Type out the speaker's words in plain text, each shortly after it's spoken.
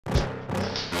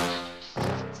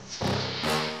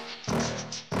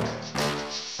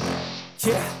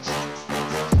Yeah.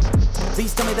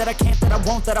 Please tell me that I can't, that I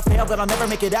won't, that I fail, that I'll never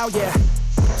make it out, yeah.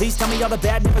 Please tell me all the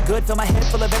bad, never good, fill my head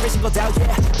full of every single doubt,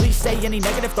 yeah. Please say any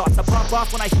negative thoughts, I pop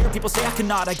off when I hear people say I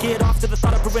cannot. I get off to the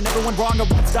thought of proving everyone wrong, I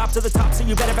won't stop to the top, so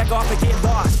you better back off and get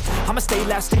lost. I'ma stay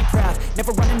loud, stay proud,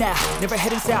 never running out, never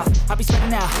heading south. I'll be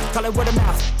spreading out, call it word of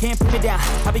mouth, can't put me down,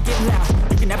 I'll be getting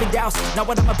loud. You can have it doubts, not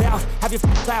what I'm about, have your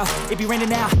cloud, it be raining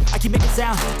now. I keep making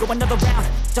sound, go another round,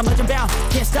 I'm legend bound,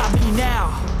 can't stop me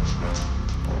now.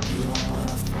 You don't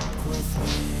wanna fuck with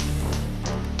me,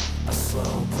 a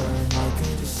slow burn like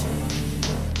a disease.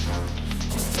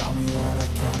 Just tell me that I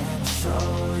can and I'll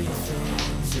show you.